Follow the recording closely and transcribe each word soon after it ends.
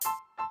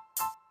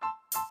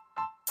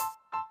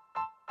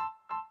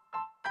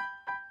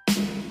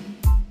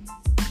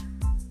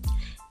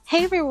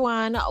Hey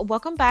everyone,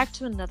 welcome back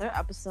to another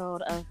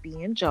episode of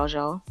B and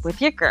JoJo with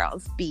your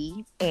girls,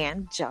 B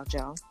and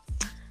JoJo.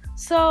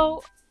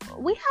 So,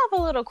 we have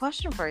a little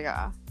question for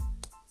y'all.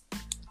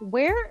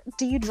 Where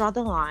do you draw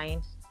the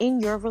line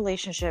in your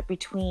relationship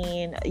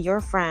between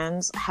your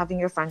friends having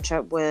your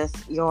friendship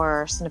with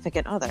your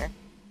significant other?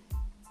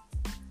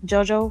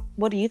 JoJo,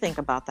 what do you think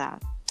about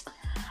that?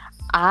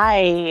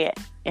 I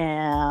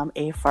am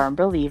a firm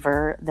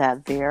believer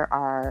that there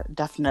are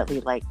definitely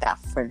like that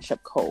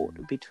friendship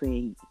code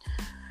between,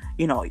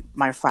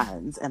 my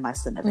friends and my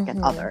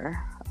significant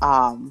other.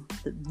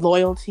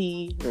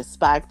 Loyalty,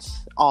 respect,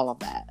 all of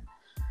that.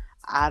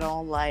 I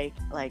don't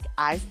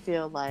I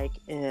feel like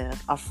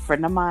if a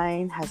friend of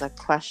mine has a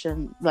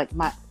question, like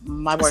my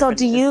boyfriend. So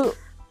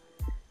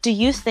do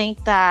you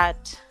think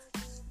that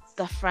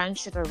the friend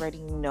should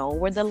already know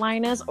where the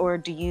line is, or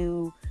do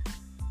you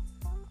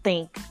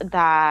think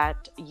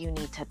that you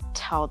need to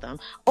tell them,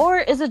 or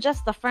is it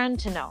just the friend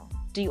to know?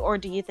 Do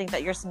you think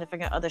that your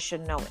significant other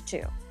should know it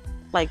too?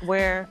 Like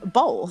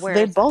both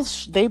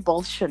they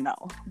both should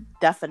know,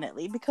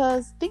 definitely,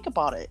 because think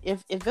about it,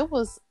 if it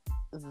was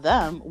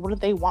them,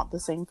 wouldn't they want the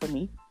same for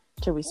me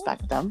to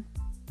respect them?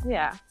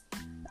 Yeah.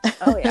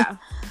 Oh yeah.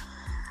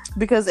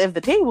 Because if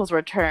the tables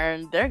were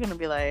turned, they're gonna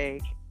be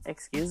like,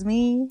 excuse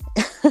me.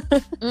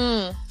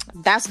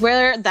 That's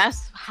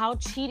how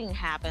cheating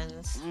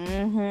happens,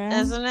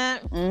 isn't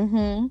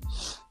it?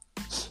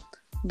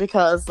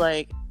 Because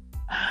like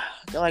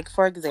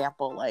for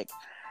example, like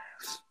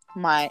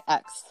my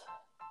ex,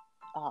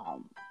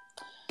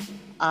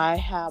 I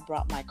have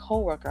brought my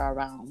coworker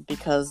around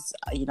because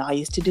I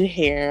used to do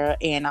hair,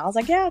 and I was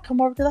like, yeah, come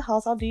over to the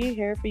house, I'll do your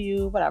hair for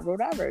you,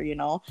 whatever.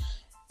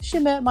 She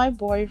met my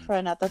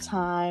boyfriend at the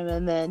time,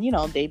 and then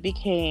they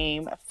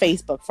became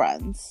Facebook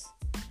friends.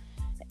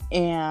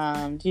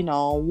 And,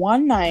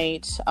 one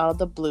night out of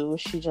the blue,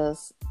 she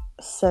just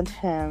sent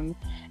him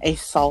a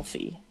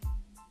selfie.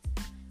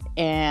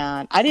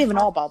 And I didn't even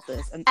know about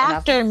this. And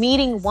after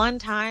meeting one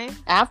time?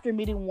 After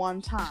meeting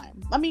one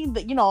time. I mean,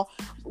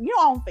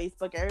 on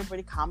Facebook,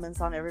 everybody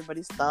comments on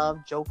everybody's stuff,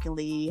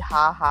 jokingly,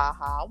 ha, ha,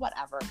 ha,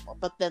 whatever.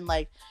 But then,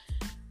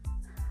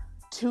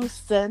 to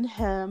send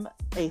him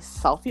a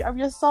selfie of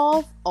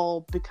yourself,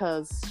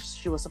 because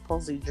she was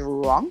supposedly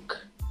drunk?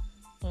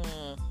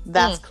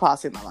 That's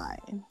crossing the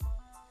line.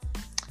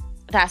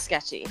 That's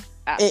sketchy.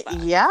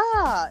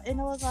 Yeah, and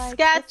it was like,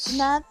 sketch. It's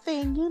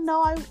nothing,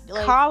 I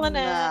calling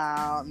it.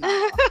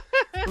 No.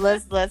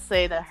 let's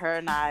say that her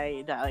and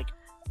I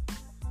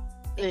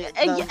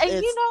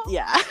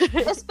yeah,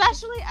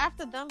 especially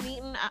after them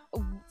meeting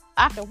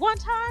after one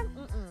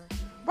time.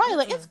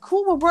 Right, it's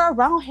cool when we're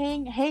around,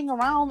 hang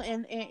around,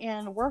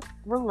 and we're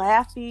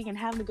laughing and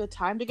having a good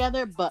time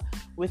together, but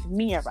with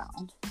me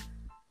around.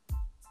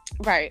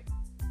 Right.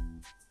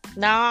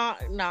 No,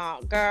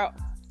 girl.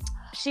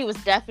 She was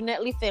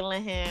definitely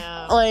feeling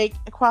him.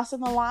 Crossing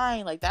the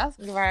line. That's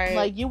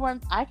right. You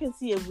weren't. I can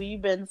see if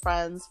we've been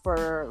friends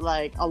for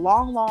a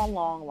long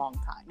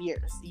time.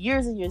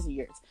 Years and years and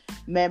years.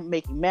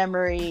 Making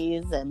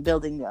memories and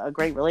building a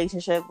great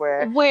relationship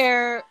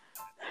where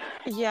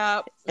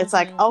yeah. It's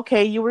like,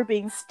 okay, you were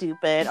being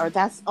stupid, or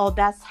that's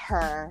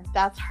her.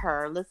 That's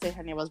her. Let's say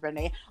her name was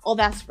Renee. Oh,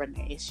 that's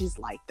Renee. She's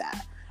like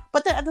that.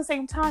 But then at the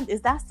same time,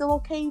 is that still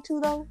okay too,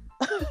 though?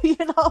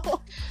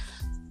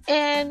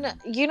 And,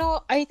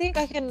 I think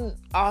I can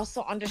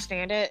also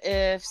understand it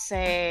if,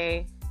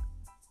 say,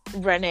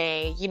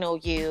 Renee,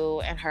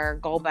 you and her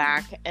go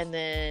back, and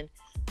then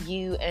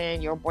you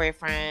and your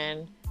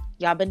boyfriend,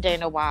 y'all been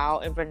dating a while,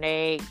 and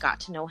Renee got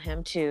to know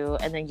him too,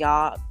 and then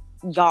y'all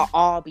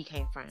all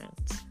became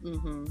friends.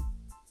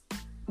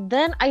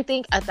 Then I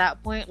think at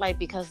that point,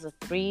 because the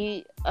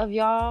three of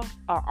y'all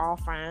are all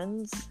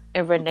friends,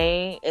 and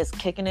Renee is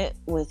kicking it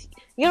with,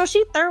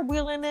 she third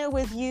wheeling it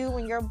with you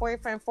and your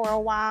boyfriend for a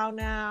while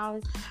now.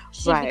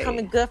 She's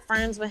becoming good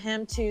friends with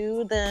him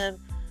too. Then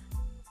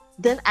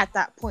at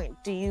that point,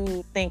 do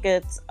you think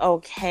it's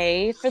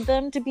okay for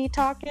them to be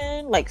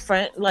talking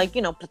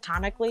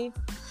platonically,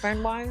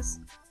 friend wise?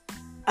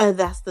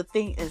 That's the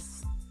thing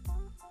is,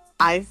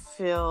 I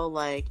feel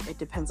like it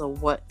depends on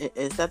what it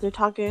is that they're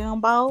talking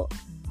about.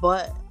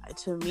 But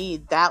to me,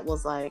 that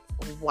was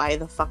why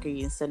the fuck are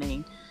you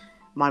sending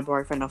my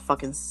boyfriend a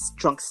fucking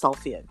drunk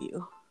selfie of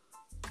you?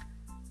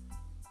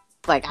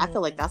 I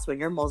feel like that's when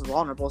you're most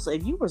vulnerable. So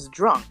if you was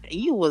drunk,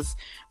 you was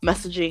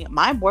messaging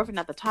my boyfriend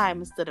at the time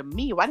instead of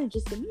me, why didn't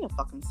you send me a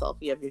fucking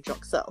selfie of your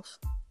drunk self?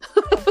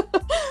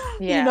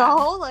 Yeah.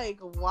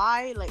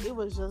 Why? It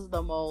was just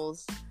the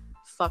most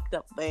fucked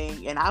up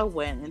thing. And I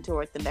went into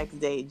work the next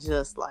day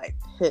just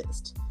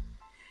pissed.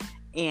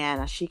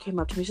 And she came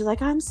up to me. She's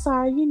like, I'm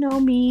sorry,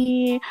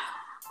 me.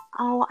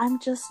 Oh, I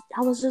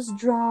was just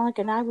drunk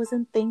and I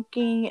wasn't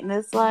thinking. And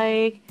it's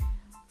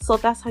so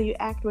that's how you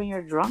act when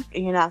you're drunk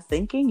and you're not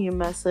thinking? You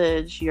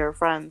message your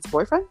friend's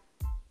boyfriend?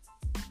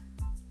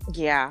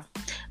 Yeah.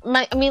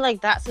 I mean,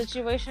 like that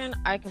situation,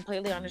 I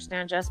completely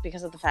understand just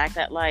because of the fact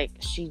that like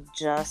she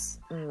just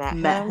met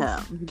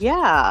him.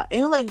 Yeah,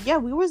 and like yeah,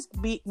 we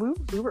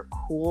were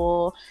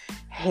cool,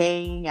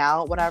 hanging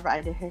out, whatever. I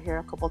did hit here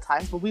a couple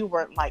times, but we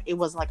weren't like it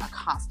wasn't like a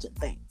constant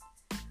thing,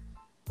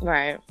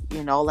 Right?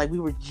 you know. Like we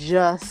were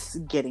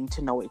just getting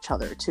to know each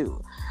other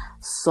too,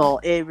 so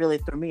it really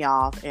threw me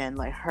off. And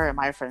like her and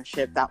my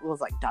friendship, that was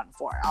like done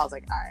for. I was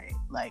like, all right,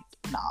 like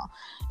no.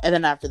 And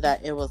then after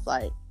that, it was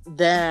like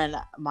then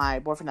my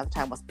boyfriend at the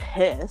time was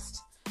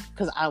pissed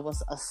because I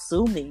was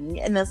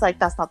assuming, and it's like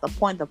that's not the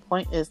point. The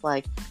point is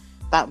like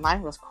that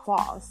line was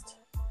crossed.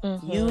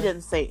 Mm-hmm. You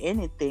didn't say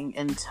anything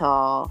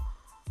until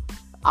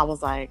I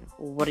was like,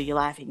 "What are you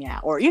laughing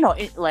at?" Or you know,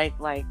 it, like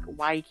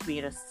why you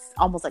keeping it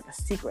almost like a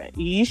secret?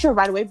 You should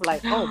right away be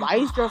like, "Oh, why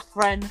is your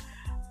friend?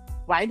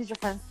 Why did your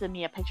friend send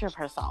me a picture of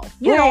herself?"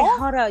 You Wait, know?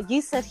 hold up.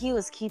 You said he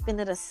was keeping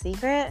it a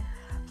secret?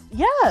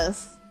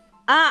 Yes.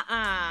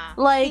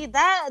 Like see,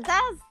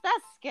 that's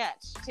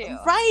sketch too.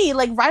 Right,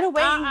 like right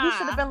away, he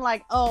should have been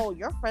like, "Oh,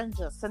 your friend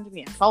just sent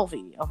me a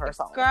selfie of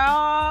herself."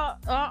 Girl,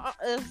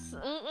 it's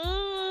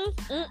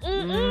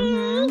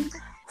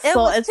It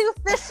So was too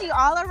fishy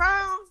all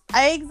around.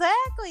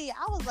 Exactly.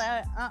 I was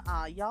like,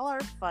 y'all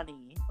are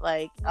funny.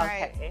 Like,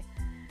 Right. okay,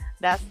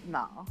 that's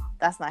not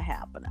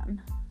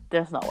happening.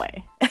 There's no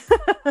way.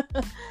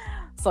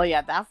 So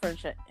yeah, that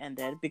friendship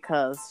ended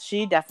because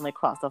she definitely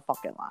crossed the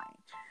fucking line.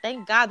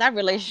 Thank God that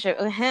relationship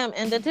with him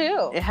ended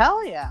too.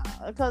 Hell yeah,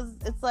 because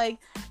it's like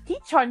he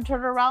tried to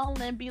turn around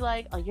and be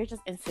like, "Oh, you're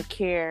just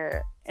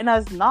insecure," and I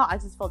was not. I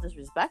just felt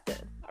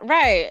disrespected.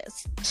 Right.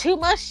 It's too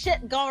much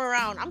shit going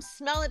around. I'm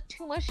smelling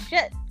too much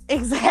shit.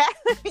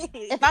 Exactly.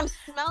 If I'm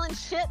smelling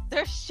shit,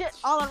 there's shit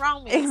all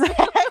around me.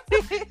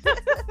 Exactly.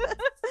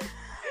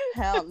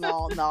 Hell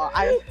no.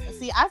 I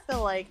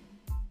feel like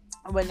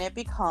when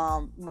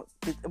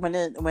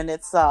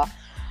it's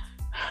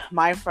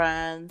my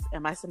friends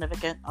and my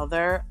significant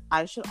other,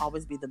 I should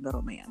always be the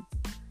middleman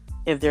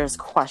if there's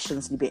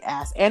questions to be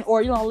asked, and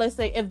or you know, let's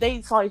say if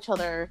they saw each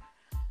other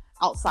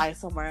outside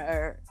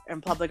somewhere or in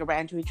public or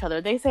ran into each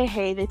other, they say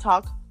hey, they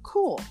talk,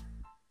 cool.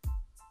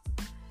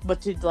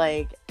 But to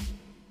like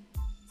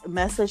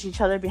message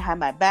each other behind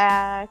my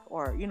back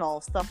or you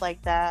know stuff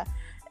like that,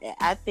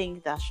 I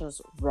think that's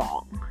just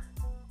wrong.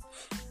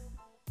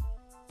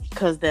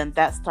 Because then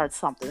that starts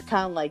something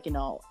kind of like, you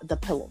know, the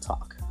pillow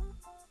talk.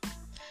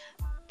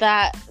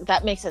 That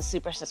makes it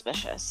super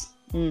suspicious.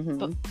 Mm-hmm.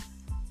 But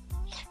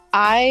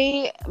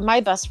my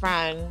best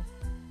friend,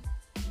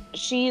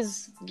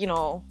 she's, you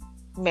know,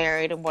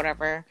 married and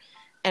whatever,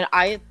 and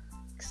I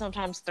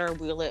sometimes third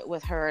wheel it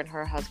with her and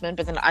her husband,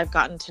 but then I've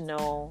gotten to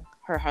know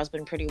her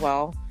husband pretty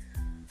well,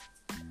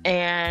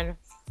 and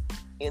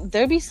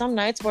there'd be some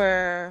nights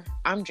where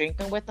I'm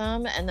drinking with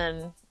them, and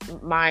then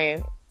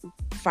my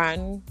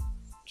friend,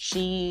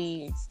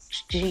 she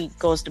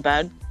goes to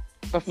bed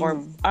before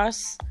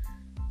us,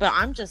 but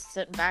I'm just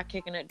sitting back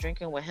kicking it,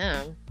 drinking with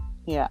him.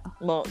 Yeah.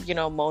 Well, you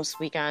know, most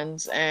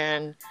weekends,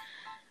 and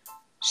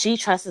she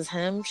trusts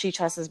him, she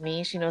trusts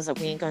me, she knows that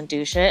we ain't gonna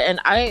do shit. And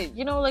I,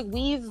 you know, like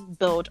we've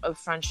built a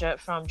friendship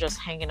from just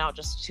hanging out,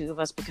 just the two of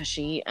us, because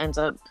she ends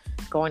up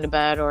going to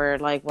bed or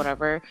like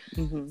whatever.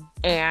 Mm-hmm.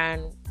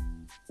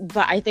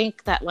 But I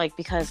think that like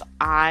because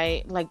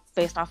I like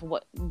based off of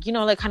what you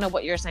know, like kind of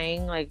what you're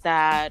saying, like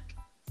that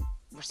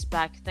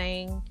respect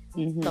thing,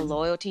 the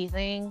loyalty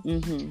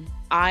thing,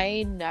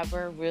 I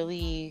never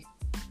really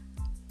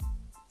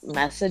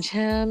message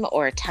him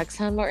or text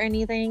him or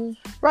anything.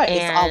 Right. And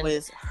it's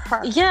always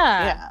her.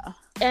 Yeah.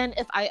 And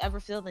if I ever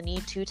feel the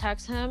need to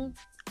text him,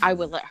 I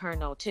would let her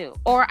know too.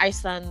 Or I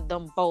send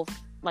them both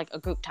like a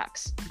group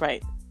text.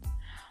 Right.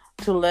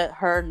 To let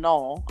her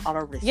know out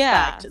of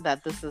respect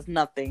that this is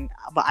nothing,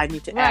 but I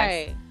need to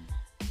ask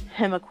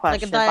him a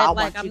question. Like, I like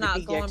want I'm you not to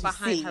be going there to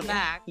behind see. her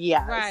back.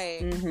 Yes.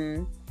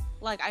 Right.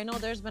 Like I know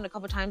there's been a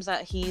couple times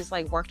that he's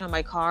like worked on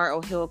my car,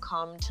 or he'll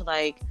come to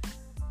like,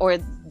 or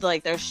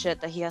like there's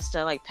shit that he has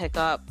to like pick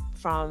up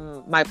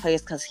from my place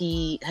because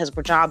his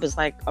job is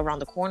like around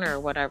the corner or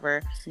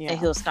whatever, and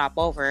he'll stop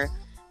over.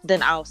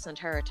 Then I'll send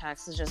her a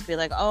text to just be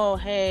like, oh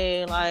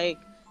hey, like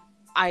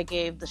I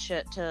gave the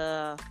shit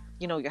to,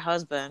 you know, your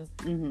husband.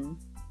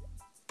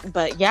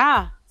 But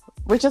yeah,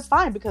 which is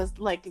fine because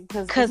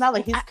it's not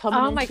like he's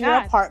coming into your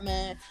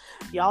apartment,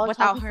 y'all are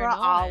talking for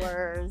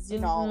hours, you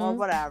know, or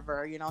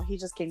whatever, you know. He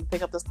just came to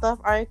pick up the stuff.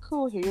 All right,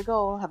 cool, here you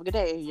go, have a good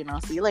day, you know,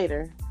 see you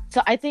later.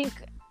 So I think,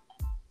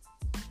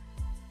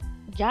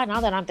 yeah, now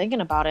that I'm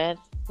thinking about it,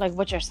 like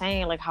what you're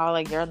saying, like how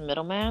like you're the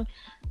middleman,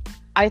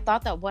 I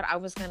thought that what I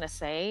was gonna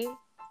say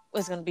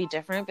was gonna be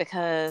different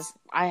because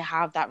I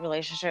have that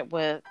relationship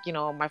with, you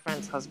know, my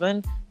friend's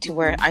husband to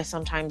where I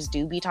sometimes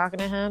do be talking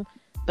to him,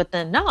 but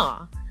then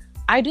nah,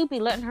 I do be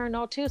letting her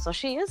know too, so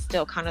she is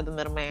still kind of the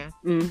middleman.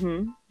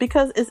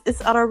 Because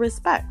it's out of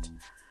respect.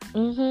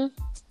 You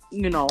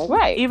know,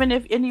 right? Even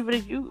if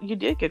you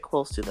did get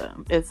close to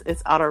them,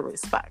 it's out of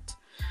respect.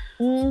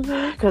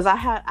 Because I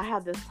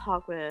had this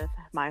talk with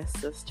my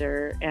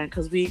sister, and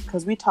because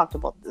we talked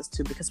about this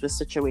too, because with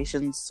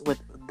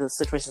the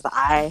situations that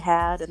I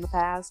had in the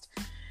past,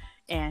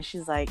 And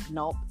she's like,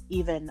 nope,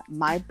 even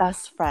my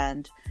best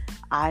friend,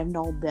 I've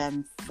known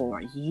them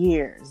for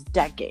years,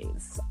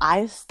 decades.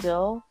 I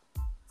still,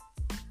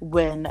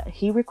 when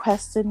he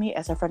requested me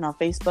as a friend on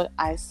Facebook,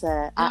 I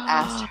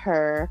asked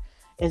her,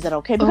 is it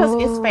okay? Because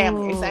it's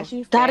family. It's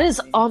actually family. That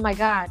is, oh my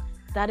God.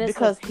 That is,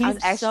 because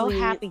I'm so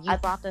happy you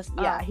brought this up.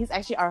 Yeah, he's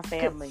actually our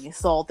family.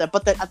 So,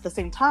 but at the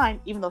same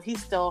time, even though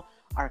he's still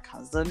our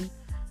cousin,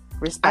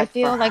 respect I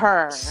feel for like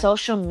her.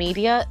 social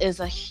media is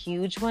a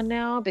huge one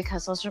now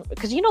because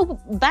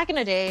back in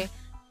the day,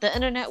 the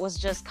internet was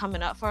just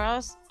coming up for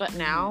us, but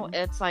now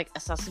it's like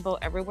accessible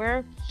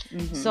everywhere.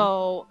 Mm-hmm.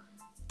 So,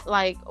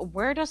 like,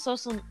 where does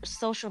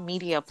social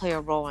media play a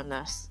role in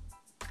this?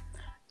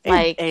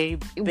 Like, a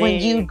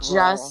when you role.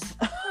 just,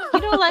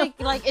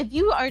 like if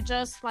you are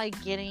just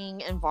like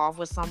getting involved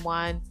with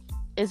someone,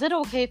 is it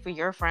okay for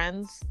your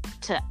friends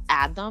to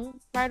add them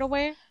right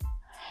away?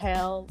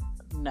 Hell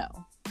no.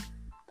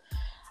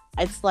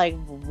 It's like,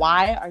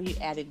 why are you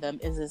adding them?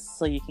 Is this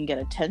so you can get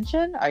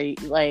attention? Are you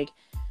like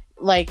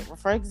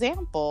for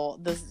example,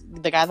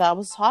 the guy that I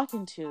was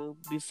talking to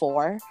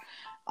before,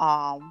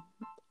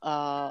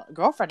 a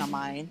girlfriend of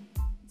mine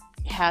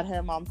had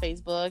him on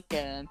Facebook,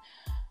 and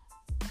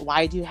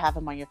why do you have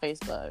him on your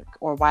Facebook?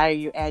 Or why are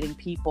you adding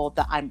people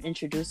that I'm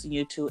introducing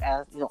you to,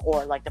 as you know,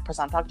 or like the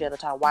person I'm talking to at the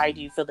time? Why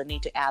do you feel the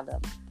need to add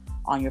them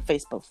on your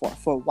Facebook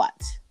for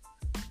what?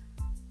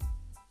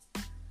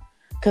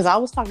 Because I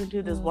was talking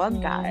to this one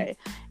guy,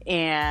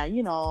 and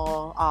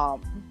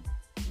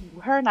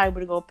her and I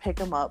would go pick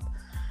him up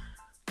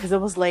because it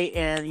was late,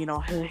 and he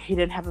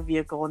didn't have a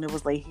vehicle, and it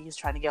was late. He was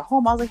trying to get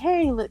home. I was like,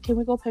 "Hey, can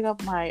we go pick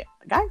up my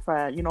guy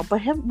friend?"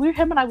 But him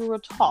and I were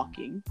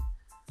talking,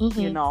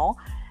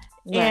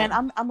 Right. And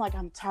I'm like,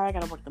 I'm tired. I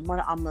gotta work in the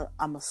morning.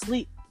 I'm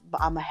asleep,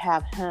 but I'm gonna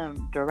have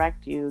him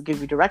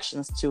give you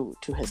directions to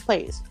his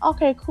place.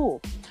 Okay,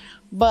 cool.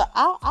 But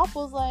I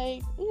was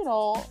like,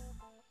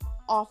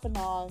 off and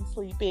on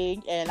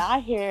sleeping, and I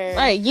hear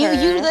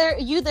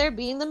you there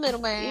being the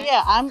middleman.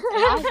 Yeah,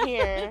 I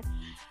hear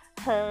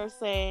her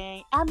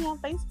saying, "I'm on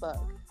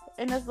Facebook,"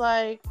 and it's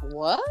like,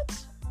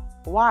 what?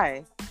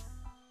 Why?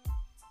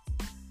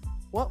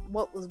 What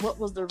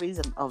was the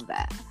reason of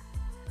that?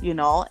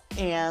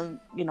 And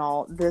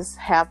this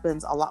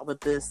happens a lot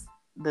with this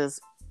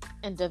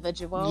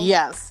individual.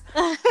 Yes.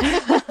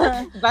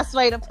 Best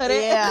way to put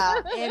it.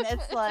 Yeah. And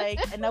it's like,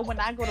 and then when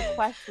I go to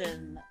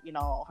question,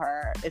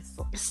 her, it's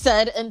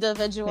said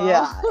individual.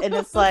 Yeah. And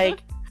it's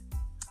like,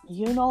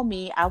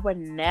 me, I would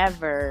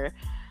never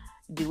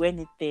do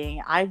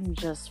anything. I'm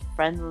just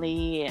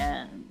friendly,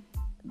 and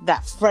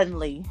that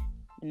friendliness,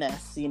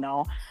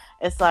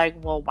 it's like,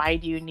 well, why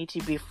do you need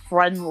to be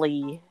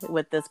friendly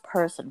with this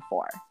person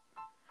for?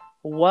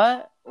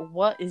 What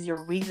is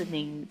your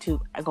reasoning to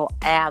go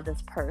add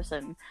this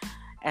person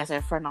as a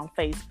friend on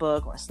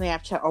Facebook or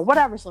Snapchat or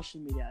whatever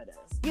social media it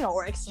is,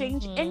 or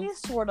exchange any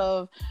sort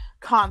of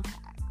contact?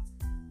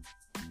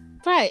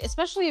 Right,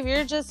 especially if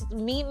you're just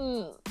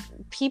meeting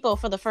people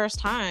for the first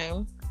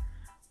time.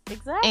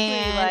 Exactly.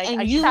 And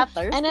are you not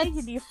thirsty? And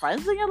you need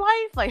friends in your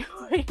life? Like,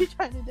 what are you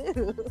trying to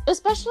do?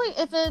 Especially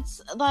if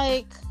it's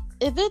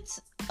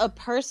a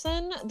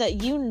person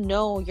that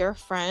your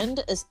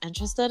friend is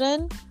interested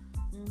in.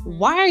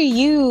 Why are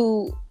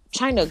you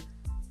trying to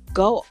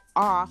go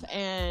off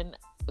and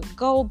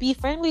go be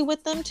friendly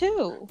with them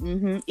too?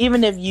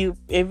 Even if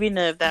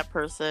that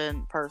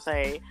person per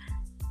se,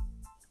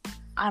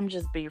 I'm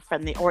just being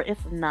friendly, or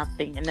it's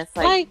nothing, and it's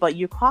like but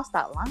you crossed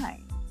that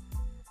line.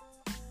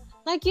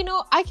 Like,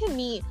 I can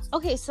meet.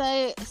 Okay,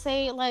 say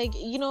like,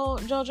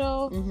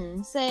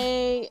 JoJo.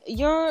 Say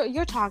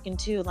you're talking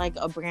to like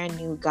a brand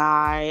new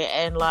guy,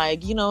 and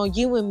like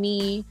you and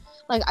me.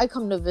 Like, I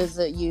come to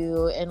visit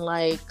you, and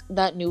like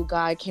that new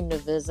guy came to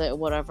visit,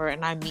 whatever,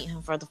 and I meet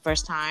him for the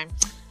first time.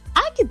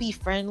 I could be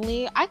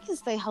friendly. I can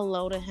say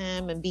hello to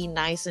him and be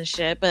nice and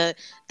shit, but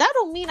that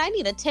don't mean I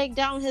need to take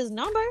down his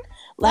number.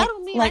 That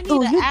don't mean I need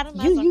to add him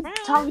as a friend. You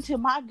talking to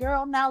my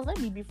girl now? Let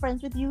me be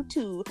friends with you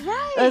too.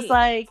 Right. It's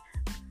like,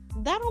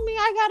 that don't mean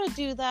I gotta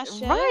do that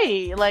shit.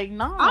 Right. Like,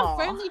 no. I'm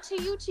friendly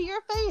to you to your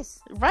face.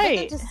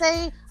 Right. But then to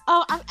say,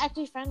 oh, I'm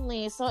actually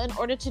friendly, so in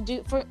order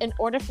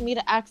for me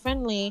to act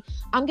friendly,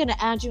 I'm gonna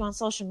add you on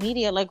social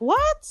media. Like,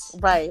 what?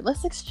 Right.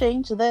 Let's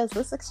exchange this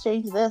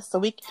so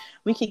we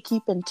can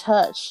keep in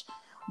touch.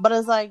 But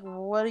it's like,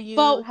 what do you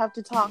have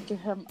to talk to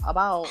him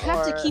about?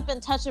 To keep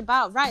in touch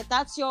about? Right.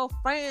 That's your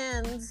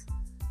friend's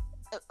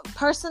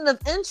person of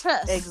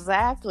interest.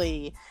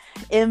 Exactly.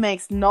 It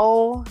makes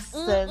no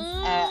sense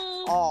at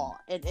all.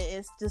 It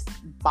just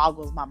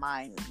boggles my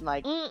mind.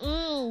 Like,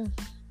 girl,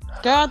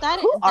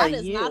 that's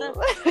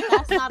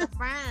not a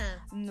friend.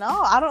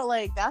 No, I don't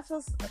like. That's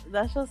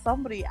just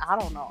somebody. I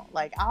don't know.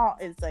 Like,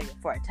 it's like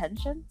for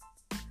attention.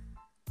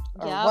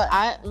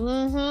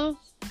 Yeah.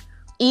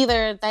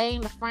 Either they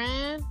ain't a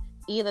friend.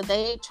 Either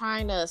they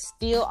trying to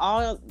steal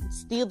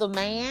the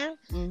man,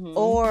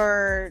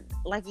 or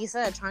like you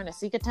said, trying to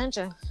seek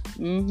attention.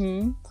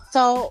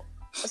 So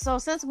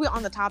since we're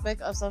on the topic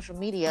of social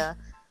media,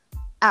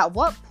 at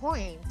what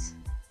point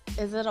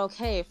is it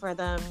okay for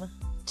them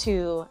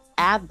to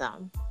add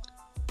them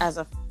as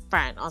a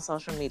friend on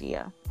social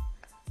media?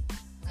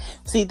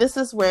 See, this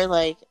is where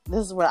I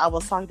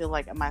was talking to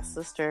like my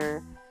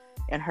sister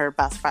and her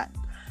best friend.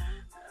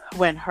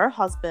 When her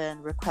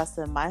husband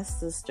requested my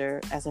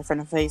sister as a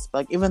friend on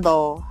Facebook, even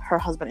though her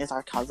husband is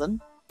our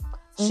cousin,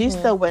 she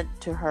still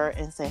went to her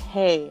and said,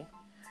 "Hey,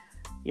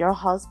 your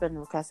husband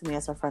requested me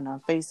as a friend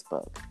on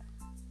Facebook.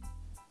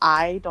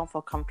 I don't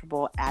feel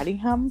comfortable adding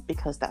him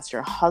because that's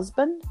your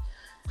husband."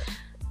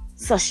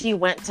 So she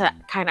went to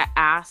kind of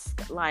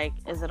ask, like,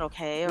 is it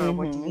okay? Or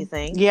what do you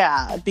think?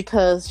 Yeah,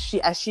 because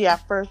she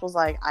at first was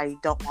like, I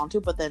don't want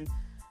to, but then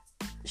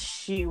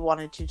she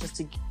wanted to just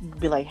to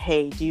be like,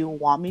 hey, do you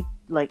want me,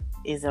 like,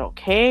 is it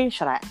okay?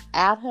 Should I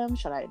add him?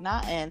 Should I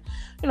not? And,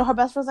 her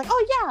best friend's like,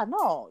 oh, yeah,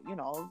 no,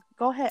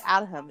 go ahead,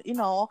 add him,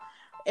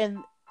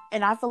 and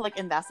I feel like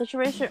in that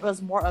situation, it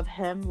was more of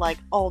him like,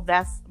 oh,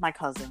 that's my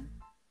cousin.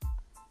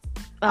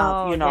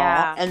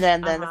 Yeah. And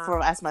then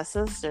as my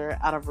sister,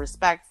 out of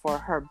respect for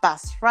her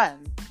best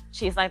friend,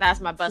 she's like, that's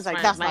my best friend.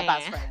 Like, that's my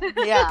best friend.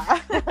 Yeah.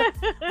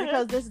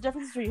 Because there's a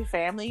difference between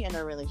family and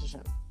a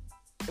relationship.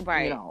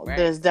 Right.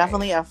 There's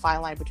definitely a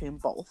fine line between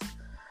both.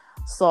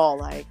 So,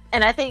 like...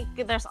 And I think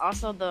there's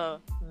also the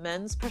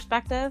men's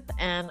perspective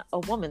and a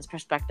woman's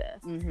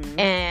perspective.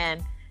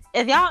 And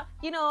if y'all,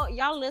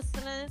 y'all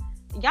listening...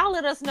 Y'all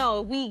let us know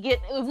if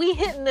we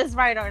hitting this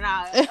right or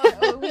not.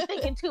 Or we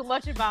thinking too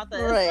much about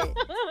this. Right.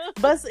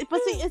 But see,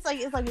 it's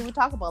like when we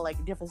talk about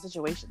like different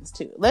situations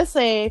too. Let's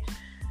say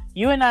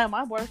you and I,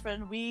 my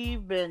boyfriend,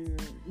 we've been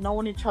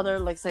knowing each other,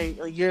 like say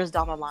years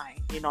down the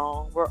line.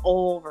 We're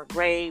old, we're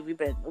gray, we've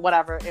been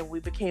whatever, and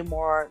we became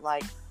more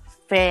like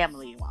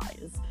family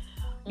wise.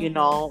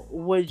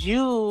 Would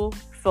you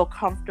feel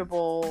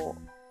comfortable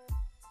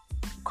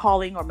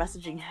calling or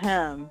messaging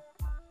him?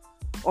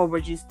 Or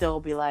would you still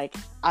be like,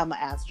 I'm going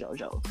to ask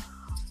JoJo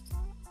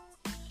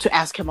to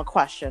ask him a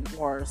question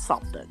or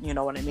something? You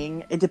know what I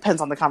mean? It depends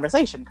on the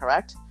conversation,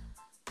 correct?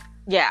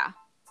 Yeah.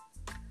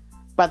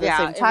 But at the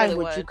same time,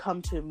 really would you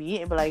come to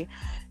me and be like,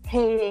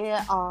 hey,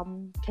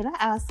 can I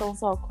ask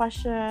so-and-so a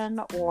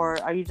question?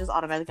 Or are you just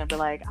automatically going to be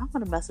like, I'm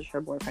going to message her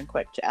boyfriend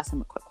quick to ask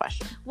him a quick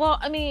question? Well,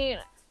 I mean,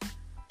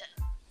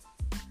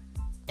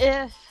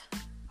 if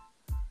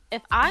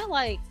I,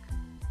 like,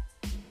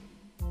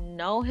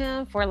 know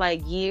him for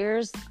like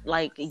years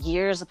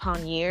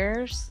upon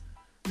years,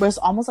 but it's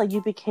almost like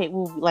you became,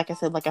 like I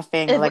said, like a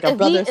family, like a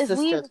brother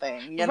sister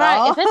thing,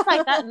 right? If it's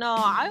like that, no,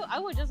 I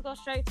would just go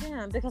straight to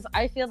him because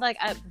I feel like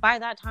by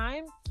that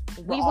time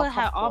we would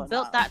have all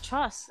built that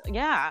trust.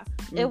 Yeah,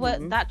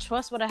 that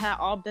trust would have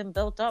all been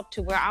built up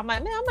to where I'm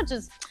like, man, let me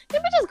just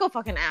go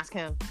fucking ask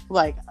him.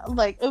 Like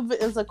if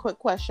it's a quick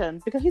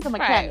question because he's a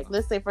mechanic. Right.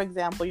 Let's say, for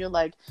example, you're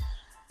like,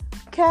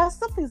 Cass,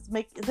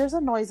 there's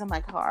a noise in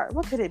my car.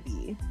 What could it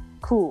be?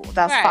 Cool,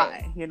 that's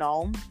fine,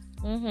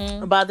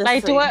 But this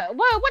like,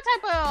 what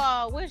type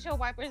of windshield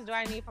wipers do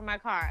I need for my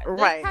car?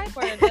 This type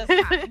or this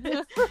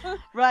type?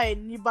 Right,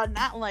 but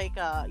not like,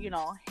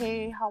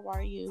 hey, how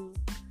are you?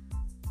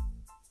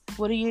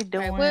 What are you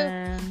doing?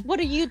 What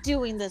are you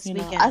doing this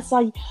weekend? I saw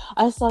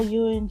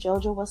you and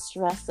JoJo was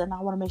stressed, and I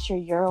want to make sure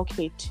you're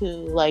okay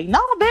too. Like, no,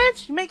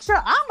 bitch, make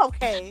sure I'm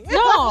okay.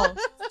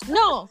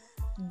 No.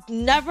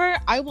 Never.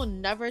 I will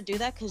never do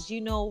that because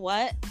you know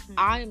what?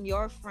 I'm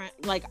your friend.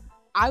 Like,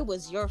 I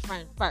was your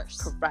friend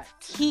first.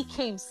 Correct. He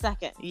came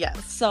second.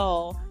 Yes.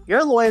 So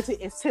your loyalty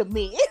is to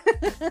me.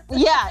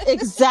 Yeah,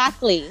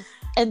 exactly.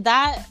 And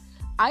that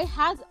I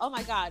had. Oh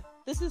my God,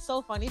 this is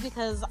so funny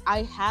because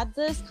I had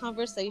this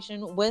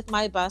conversation with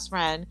my best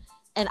friend,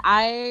 and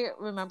I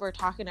remember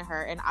talking to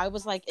her, and I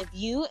was like, if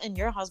you and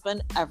your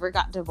husband ever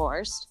got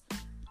divorced,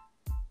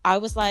 I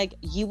was like,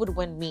 you would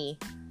win me.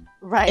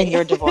 Right. In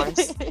your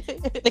divorce.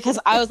 Because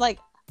I was like,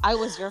 I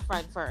was your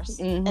friend first.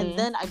 And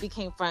then I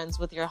became friends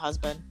with your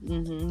husband.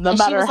 No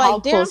matter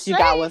how close you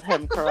got with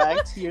him,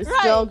 correct? You're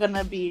still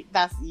gonna be,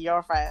 that's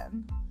your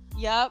friend.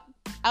 Yep.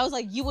 I was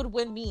like, you would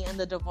win me in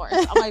the divorce.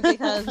 I'm like,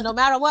 because no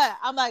matter what,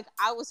 I'm like,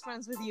 I was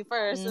friends with you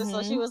first. And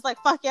so she was like,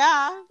 fuck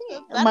yeah.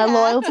 My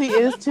loyalty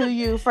is to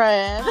you,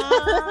 friend.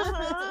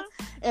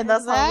 And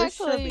that's how it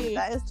should be.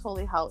 That is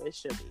totally how it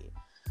should be.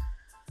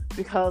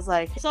 Because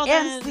like,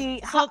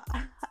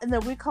 and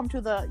then we come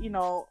to the,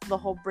 the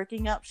whole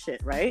breaking up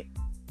shit, right?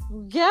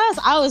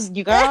 Yes,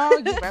 you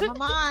read my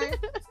mind.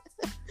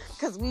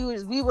 Because we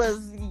was,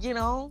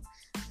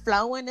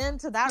 flowing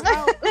into that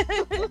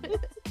route.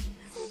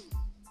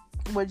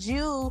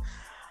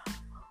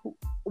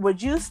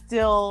 Would you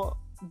still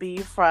be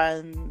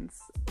friends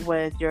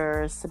with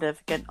your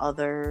significant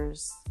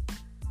other's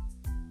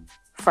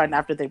friend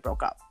after they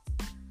broke up?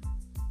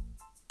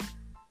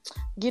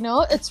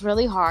 It's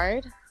really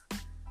hard.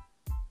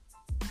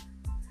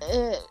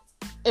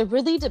 It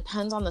really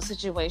depends on the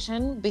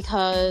situation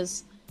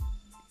because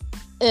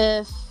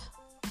if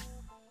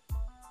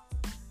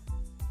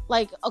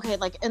like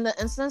in the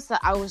instance that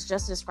I was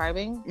just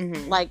describing,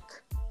 like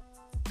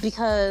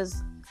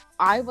because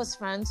I was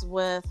friends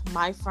with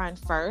my friend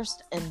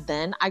first and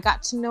then I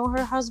got to know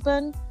her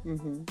husband.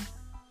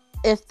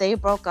 If they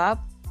broke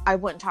up, I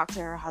wouldn't talk to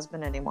her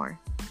husband anymore.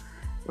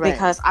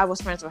 because I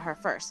was friends with her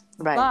first.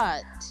 Right.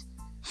 But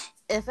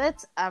if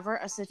it's ever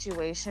a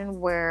situation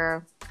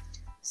where,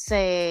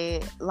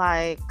 say,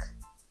 like,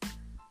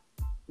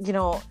 you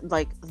know,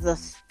 like the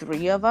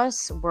three of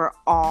us were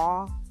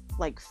all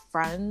like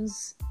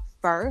friends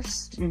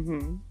first,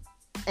 Mm-hmm.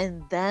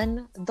 and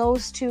then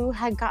those two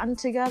had gotten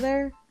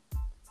together,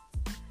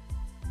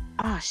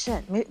 oh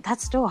shit,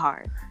 that's still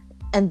hard.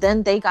 And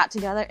then they got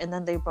together and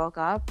then they broke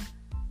up.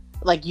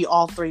 Like you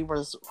all three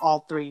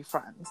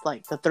friends,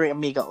 like the three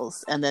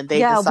amigos, and then they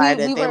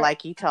decided they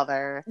like each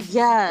other.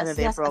 Yes, and then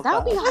they broke that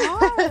up. would be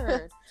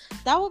hard.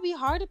 That would be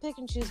hard to pick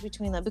and choose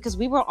between them because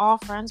we were all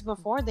friends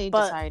before they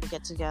decided to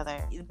get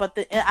together. But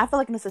I feel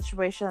like in a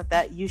situation like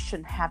that, you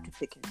shouldn't have to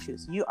pick and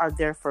choose. You are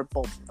there for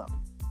both of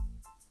them.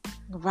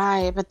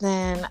 Right, but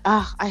then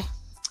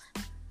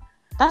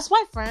that's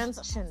why friends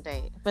shouldn't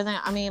date. But then,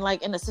 I mean,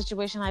 like in a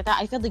situation like that,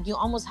 I feel like you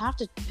almost have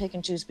to pick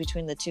and choose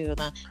between the two of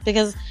them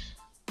because.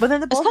 But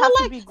then they both have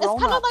to be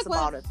grown-ups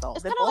about it, though.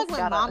 It's kind of like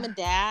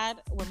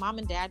when mom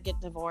and dad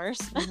get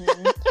divorced.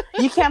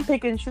 Mm-hmm. You can't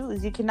pick and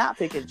choose. You cannot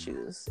pick and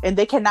choose. And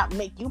they cannot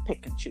make you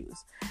pick and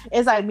choose.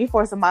 It's like me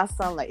forcing my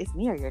son, like, it's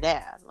me or your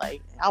dad.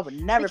 Like, I would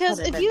never put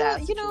him in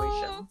that situation. You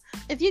know,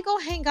 if you go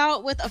hang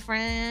out with a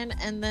friend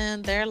and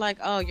then they're like,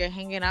 oh, you're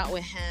hanging out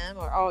with him,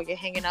 or oh, you're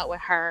hanging out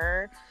with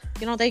her,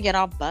 you know, they get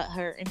all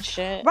butthurt and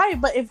shit. Right,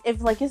 but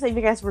if like you say,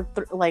 you guys were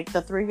like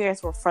the three of you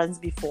guys were friends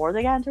before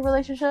they got into a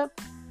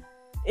relationship,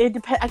 I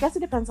guess it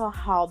depends on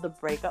how the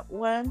breakup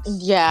went.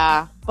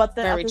 Yeah, but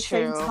then at the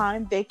same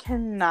time, they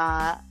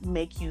cannot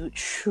make you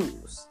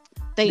choose.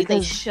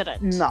 They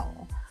shouldn't.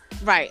 No.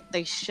 Right,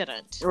 they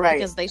shouldn't. Right,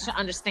 because they should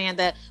understand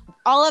that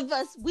all of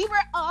us, we were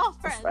all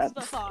friends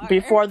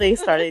before they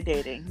started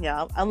dating.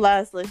 Yeah,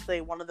 unless let's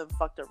say one of them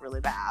fucked up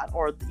really bad,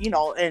 or you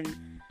know. And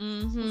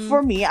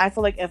for me, I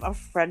feel like if a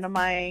friend of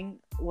mine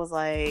was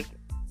like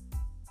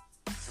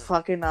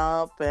fucking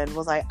up and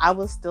was like, I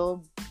would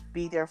still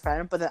be their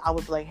friend, but then I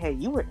would be like, hey,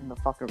 you were in the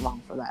fucking wrong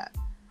for that.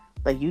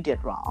 Like, you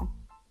did wrong.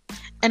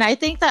 And I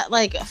think that,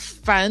 like,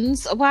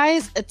 friends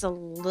wise, it's a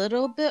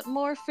little bit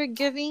more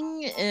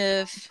forgiving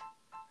if,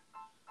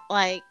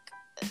 like,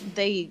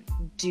 they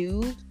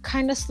do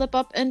kind of slip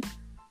up and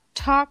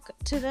talk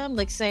to them.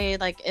 Like, say,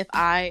 like, if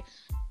I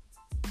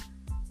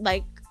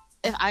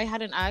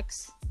had an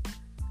ex,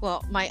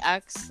 well, my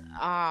ex,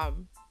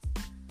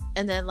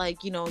 and then,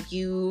 like, you know,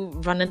 you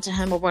run into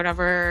him or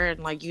whatever,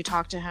 and, like, you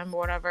talk to him or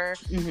whatever.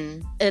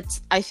 Mm-hmm.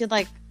 I feel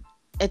like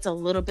it's a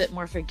little bit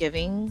more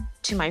forgiving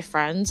to my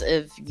friends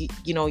if,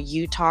 you know,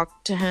 you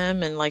talk to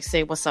him and, like,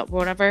 say what's up or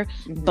whatever.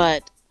 Mm-hmm.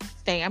 But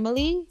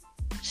family,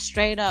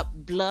 straight up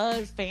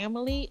blood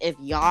family, if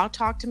y'all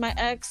talk to my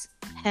ex,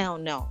 hell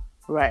no.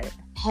 Right.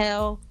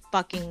 Hell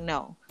fucking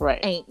no. Right.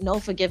 Ain't no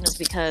forgiveness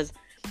because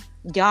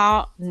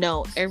y'all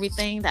know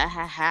everything that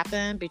had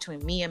happened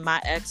between me and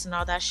my ex and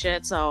all that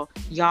shit. So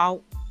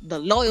y'all, the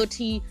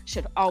loyalty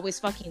should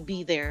always fucking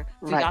be there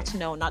for y'all to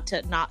know not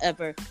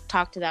ever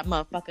talk to that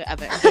motherfucker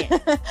ever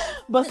again.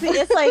 But see,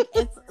 it's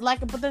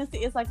like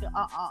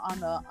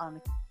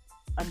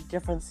on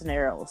different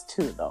scenarios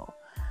too, though,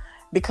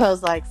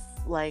 because like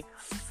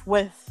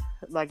with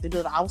like the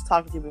dude I was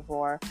talking to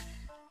before,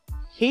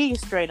 he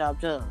straight up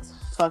just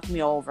fucked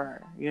me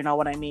over. You know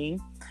what I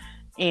mean?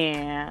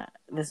 And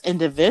this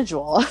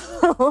individual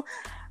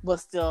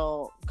was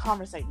still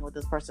conversating with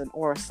this person,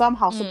 or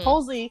somehow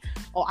supposedly,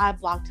 I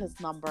blocked his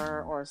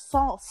number, or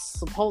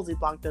supposedly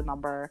blocked the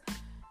number,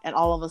 and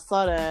all of a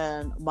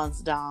sudden,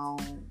 months down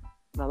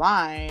the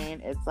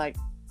line, it's like,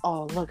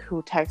 oh, look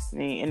who texted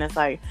me, and it's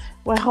like,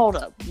 well, hold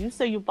up, you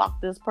say you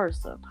blocked this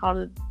person, how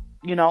did,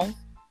 you know?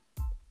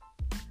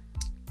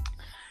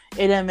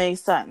 It didn't make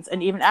sense.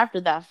 And even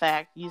after that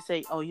fact, you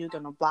say, oh, you're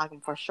gonna block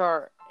him for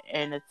sure.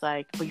 And it's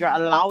like, but you're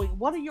allowing,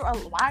 why are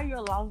you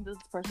allowing this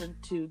person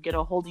to get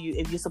a hold of you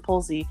if you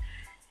supposedly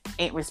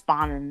ain't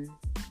responding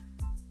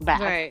back?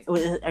 Right.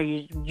 Are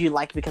you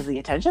like it because of the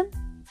attention?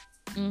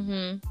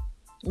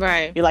 Mm-hmm.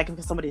 Right. You like it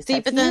because somebody's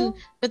texting you?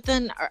 But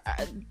then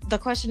the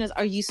question is,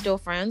 are you still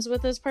friends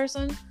with this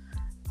person?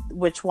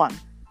 Which one?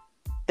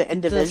 The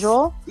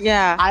individual?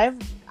 Yeah.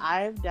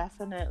 I've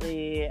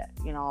definitely,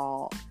 you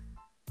know,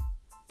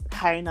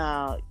 kind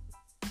of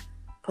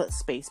put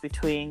space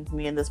between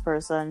me and this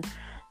person.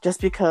 Just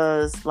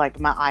because, like,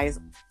 my eyes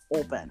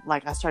open.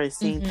 Like, I started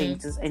seeing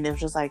things, and it was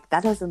just like,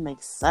 that doesn't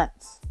make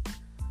sense.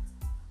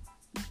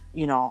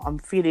 You know, I'm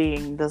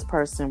feeding this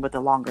person with a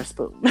longer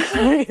spoon.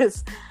 I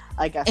guess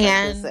I could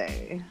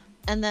say.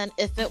 And then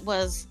if it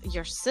was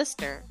your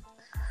sister.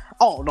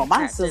 Oh, no,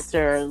 my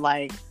sister,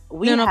 like,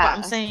 but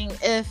I'm saying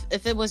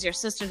if it was your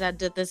sister that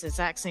did this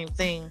exact same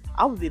thing.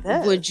 I would be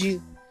pissed.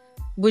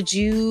 Would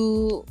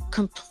you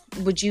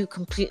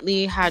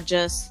completely have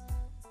just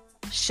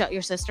shut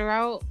your sister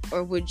out,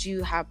 or would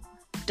you have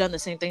done the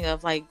same thing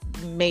of like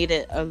made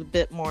it a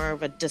bit more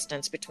of a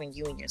distance between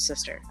you and your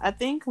sister? I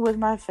think with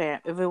my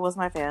if it was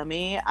my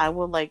family, I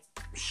would like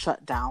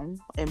shut down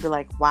and be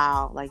like,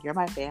 wow, like you're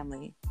my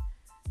family,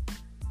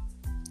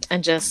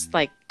 and just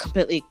like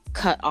completely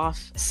cut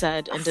off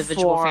said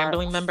individual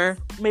family member,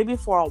 maybe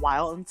for a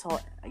while until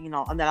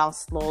and then I'll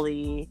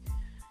slowly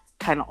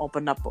kind of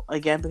open up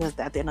again, because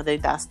at the end of the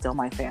day, that's still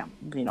my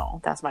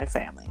that's my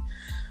family.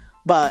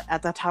 But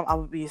at that time, I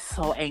would be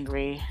so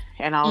angry,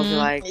 and I would be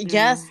like,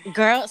 yes,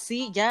 girl,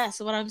 see, yes,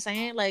 what I'm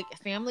saying, like,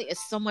 family is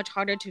so much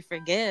harder to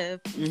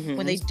forgive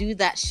when they do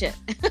that shit.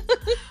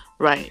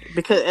 Right,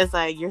 because it's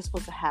like, you're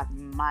supposed to have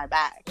my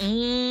back.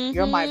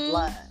 You're my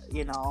blood,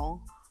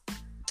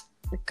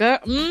 Girl,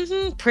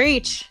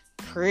 preach.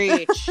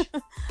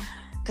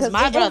 Because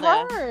my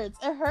brother, it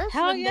hurts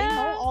hell when yeah. they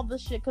know all the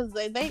shit, because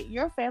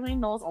your family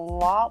knows a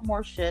lot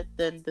more shit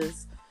than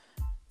this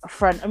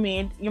friend. I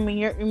mean,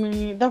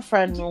 the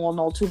friend will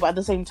know too, but at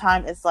the same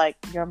time, it's like,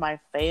 you're my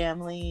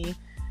family.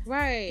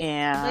 Right.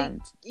 And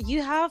like,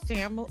 you have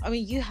family. I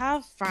mean, you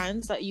have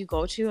friends that you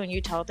go to and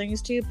you tell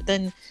things to, but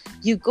then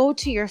you go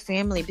to your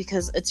family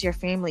because it's your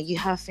family. You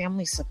have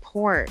family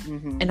support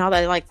and all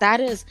that. Like,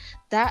 that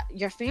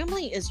your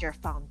family is your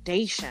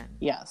foundation.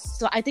 Yes.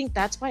 So I think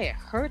that's why it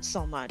hurts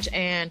so much.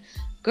 And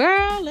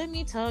girl, let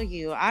me tell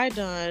you, I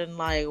done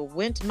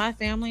went to my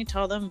family,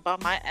 told them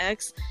about my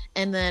ex,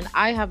 and then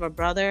I have a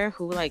brother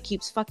who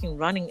keeps fucking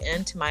running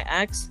into my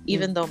ex,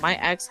 even though my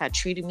ex had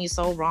treated me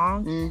so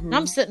wrong. And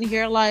I'm sitting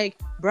here like,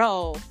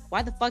 bro,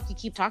 why the fuck you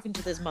keep talking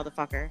to this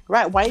motherfucker?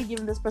 Right, why are you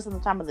giving this person the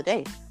time of the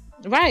day?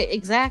 Right,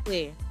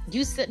 exactly.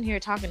 You sitting here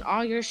talking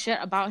all your shit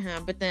about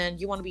him, but then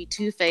you want to be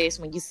two-faced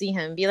when you see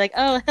him and be like,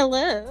 oh,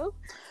 hello,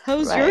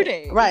 how's your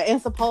day? Right,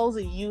 and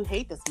supposedly you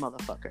hate this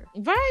motherfucker.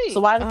 Right.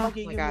 So why the fuck are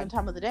you giving him the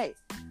time of the day?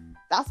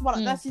 That's what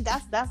that's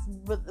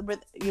with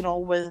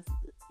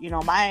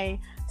my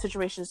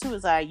situations too,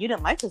 is like, you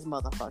didn't like this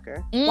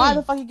motherfucker. Why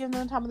the fuck are you giving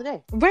him the time of the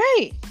day?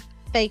 Right.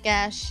 Fake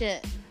ass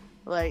shit.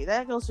 Like,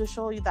 that goes to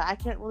show you that I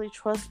can't really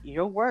trust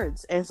your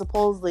words. And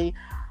supposedly,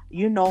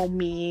 you know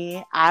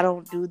me, I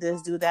don't do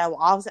this, do that. Well,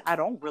 obviously, I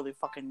don't really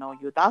fucking know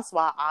you. That's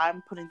why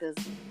I'm putting this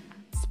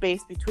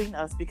space between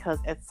us, because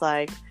it's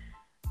like,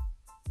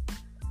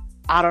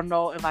 I don't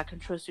know if I can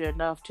trust you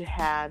enough to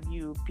have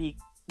you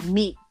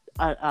meet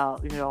another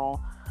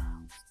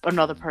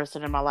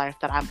person in my life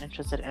that I'm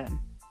interested in.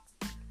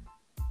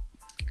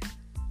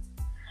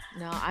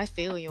 No, I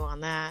feel you on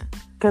that.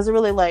 Because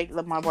really, like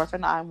my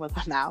boyfriend I'm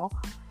with now,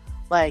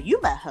 like,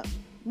 you met him.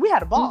 We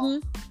had a ball.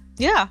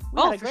 Yeah.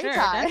 We had a great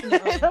time.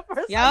 The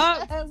first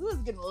time we was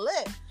getting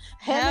lit.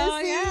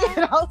 Hennessy, you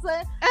know what I'm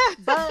saying?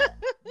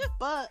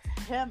 But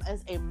him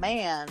as a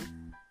man,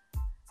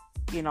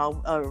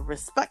 a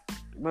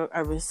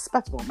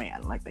respectable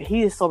man. Like,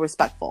 he is so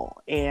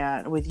respectful.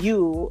 And with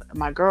you,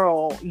 my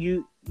girl,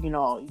 you're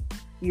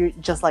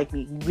just like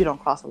me. We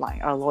don't cross the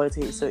line. Our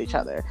loyalty is to each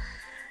other.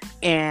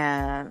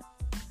 And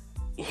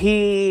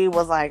he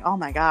was like, oh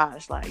my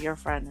gosh, like, your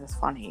friend is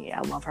funny. I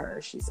love her.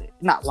 She's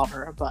not love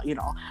her, but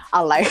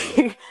I like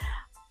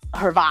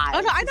her vibe.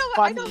 Oh no, I know.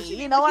 Funny. I know.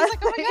 You know what? He's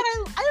like, oh my god,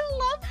 I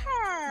love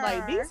her.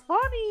 Like, B's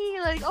funny.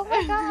 Like, oh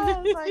my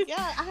god. Like,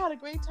 yeah, I had a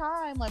great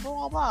time. Like,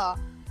 blah blah blah.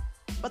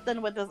 But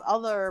then with this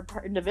other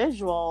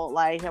individual,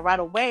 like, right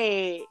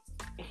away,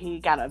 he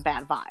got a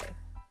bad vibe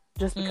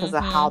just because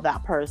of how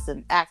that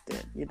person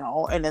acted,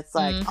 And it's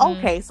like,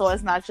 okay, so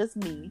it's not just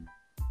me.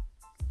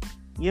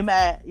 You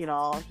met,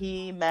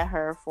 he met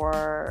her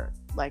for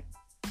like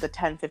the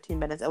 10-15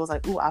 minutes. It was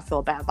like, ooh, I feel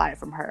a bad vibe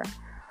from her.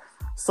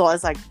 So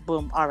it's like,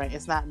 boom, all right,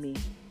 it's not me.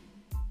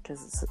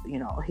 Because,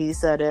 he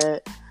said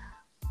it.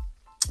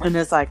 And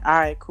it's like, all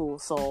right, cool.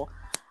 So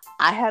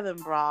I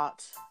haven't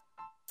brought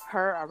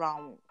her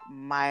around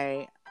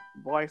my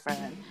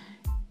boyfriend.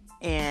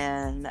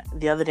 And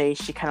the other day,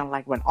 she kind of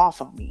went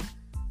off on me.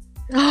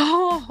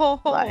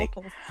 Like,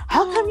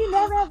 how come you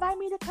never invite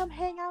me to come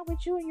hang out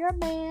with you and your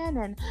man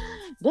and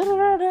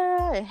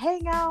and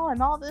hang out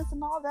and all this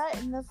and all that?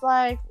 And it's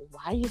like,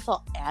 why are you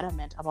so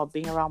adamant about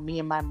being around me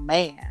and my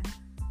man?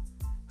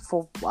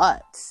 For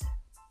what?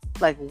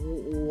 Like,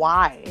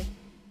 why?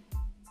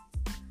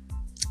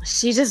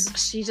 She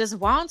just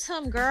wants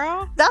him,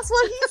 girl. That's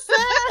what he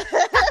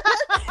said.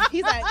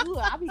 He's like, ooh,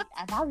 I'll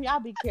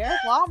be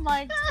careful. I'm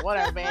like,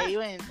 whatever, man,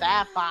 you ain't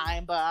that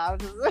fine, but I'll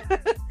just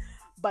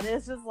but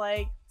it's just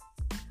like,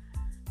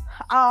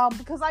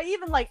 because I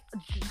even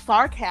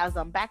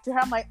sarcasm back to her.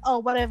 I'm like, oh,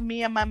 what if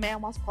me and my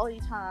man wants quality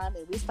time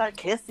and we start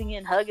kissing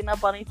and hugging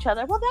up on each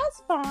other? Well,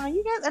 that's fine,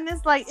 you guys. And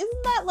it's like,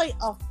 isn't that like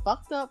a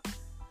fucked up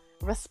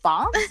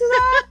response to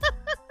that?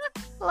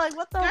 Like,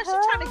 what the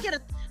hell?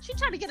 She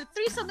trying to get a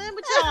threesome in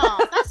with y'all.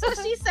 That's what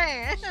she's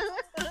saying.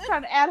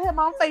 Trying to add him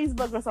on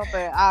Facebook or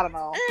something. I don't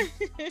know.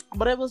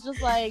 But it was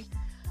just like,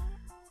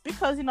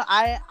 because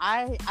I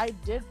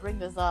did bring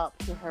this up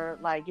to her,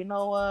 like, you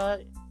know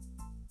what,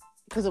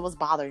 because it was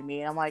bothering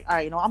me. And I'm like, all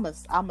right, I'm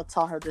gonna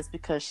tell her this,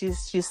 because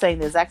she's saying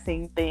the exact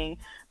same thing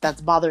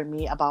that's bothering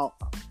me about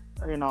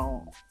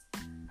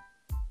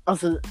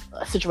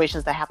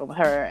situations that happen with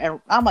her. And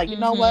I'm like, you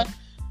know what,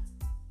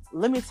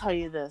 let me tell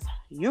you this,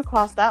 you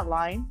crossed that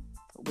line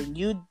when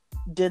you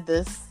did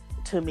this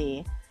to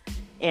me.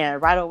 And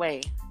right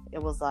away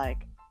it was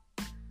like,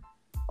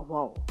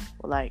 whoa,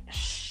 like,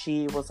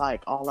 she was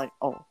like, all like,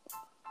 oh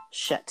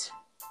shit,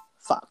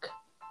 fuck.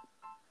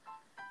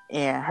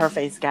 And her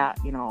face got,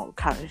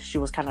 she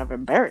was kind of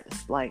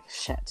embarrassed, like,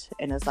 shit.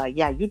 And it's like,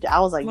 yeah,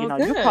 I was like, Well,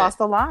 you good. crossed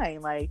the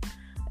line. Like,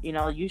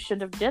 you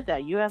shouldn't have did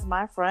that. You as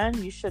my friend,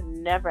 you should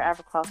never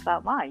ever cross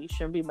that line. You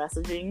shouldn't be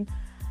messaging,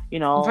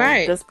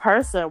 Right. this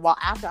person while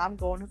after I'm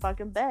going to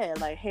fucking bed.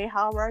 Like, hey,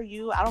 how are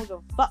you? I don't give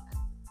a fuck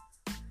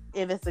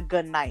if it's a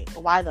good night.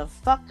 Why the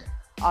fuck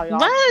are y'all?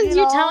 What are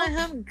you telling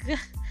him?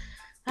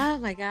 Oh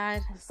my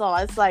god. So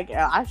it's like,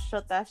 I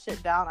shut that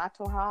shit down. I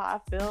told her how I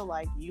feel.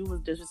 Like, you was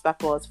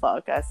disrespectful as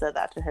fuck. I said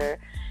that to her.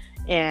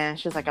 And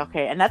she was like,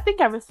 okay. And I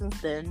think ever since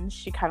then,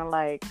 she kind of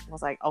like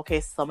was like, okay,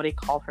 somebody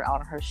called her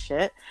out on her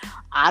shit.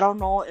 I don't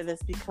know if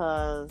it's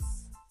because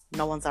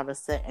no one's ever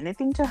said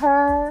anything to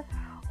her,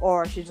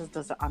 or she just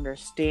doesn't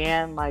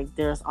understand, like,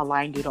 there's a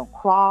line you don't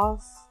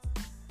cross.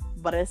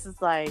 But it's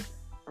just like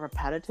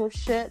repetitive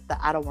shit that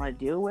I don't want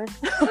to deal with.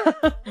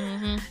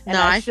 Mm-hmm. And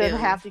I shouldn't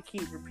have to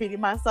keep repeating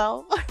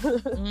myself.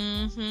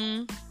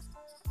 Mm-hmm.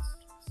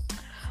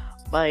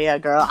 But yeah,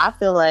 girl, I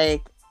feel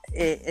like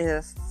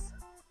if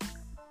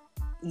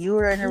you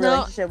were in a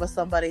relationship with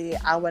somebody,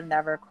 I would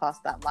never cross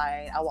that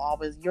line.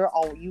 You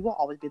will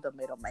always be the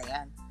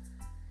middleman.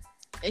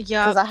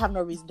 Yeah, because I have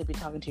no reason to be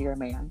talking to your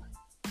man.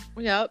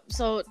 Yep.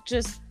 So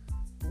just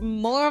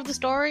more of the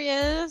story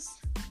is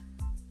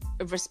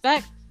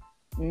respect.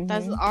 Mm-hmm.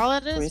 That's all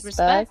it is.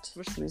 Respect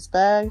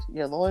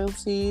your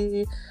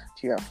loyalty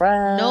to your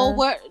friends. Know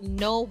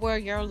where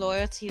your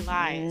loyalty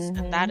lies,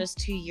 and that is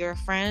to your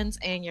friends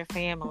and your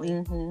family.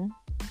 Mm-hmm.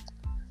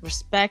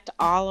 Respect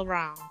all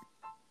around.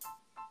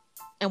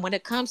 And when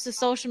it comes to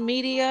social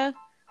media,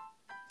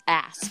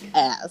 ask,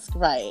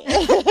 right?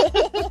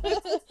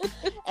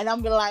 And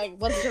I'm gonna like,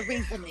 what's your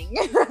reasoning?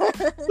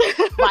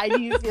 Why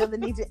do you feel the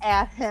need to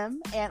add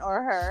him and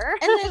or her?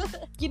 And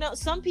then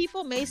some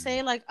people may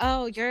say like,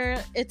 oh,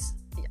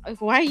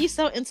 why are you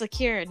so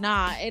insecure?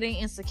 Nah, it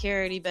ain't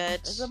insecurity, bitch.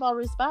 It's about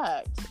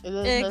respect.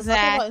 Exactly. It's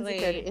not about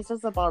insecurity. It's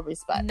just about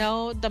respect.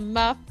 Know the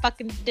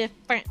motherfucking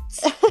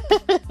difference.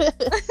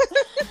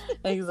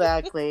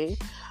 Exactly.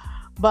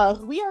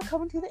 But we are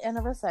coming to the end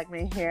of our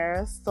segment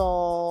here.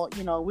 So,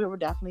 we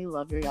would definitely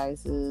love your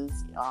guys'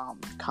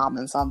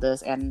 comments on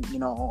this and,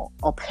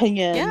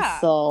 opinions. Yeah.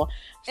 So,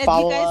 if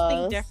follow you guys us.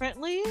 think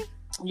differently,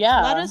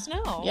 yeah, let us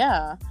know.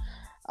 Yeah.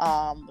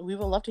 We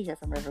would love to hear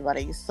from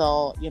everybody.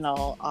 So,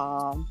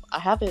 I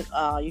have it.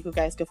 You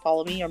guys can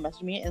follow me or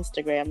message me on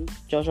Instagram,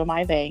 Jojo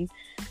My Bang,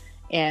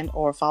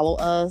 or follow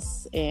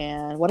us.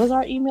 And what is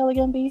our email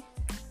again, B?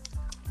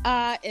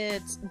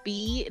 It's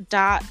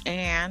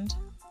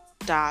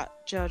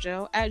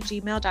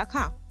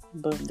b.and.jojo@gmail.com.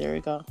 Boom, there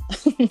we go.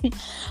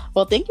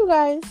 Well, thank you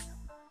guys.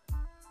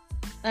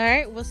 All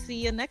right, we'll see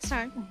you next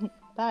time.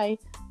 Bye.